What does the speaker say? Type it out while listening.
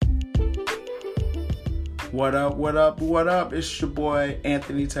What up, what up, what up? It's your boy,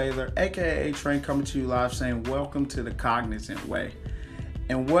 Anthony Taylor, aka A-Train, coming to you live saying welcome to the Cognizant Way.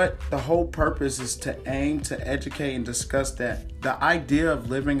 And what the whole purpose is to aim to educate and discuss that the idea of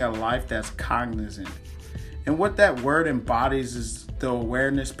living a life that's cognizant. And what that word embodies is the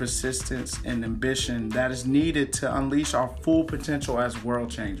awareness, persistence, and ambition that is needed to unleash our full potential as world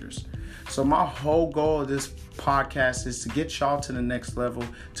changers. So my whole goal of this podcast is to get y'all to the next level,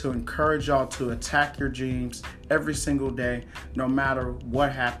 to encourage y'all to attack your dreams every single day, no matter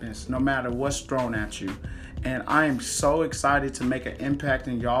what happens, no matter what's thrown at you. And I am so excited to make an impact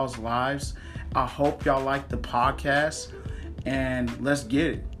in y'all's lives. I hope y'all like the podcast, and let's get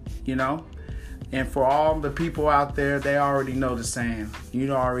it, And for all the people out there, they already know the saying.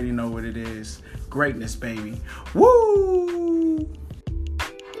 You already know what it is. Greatness, baby. Woo!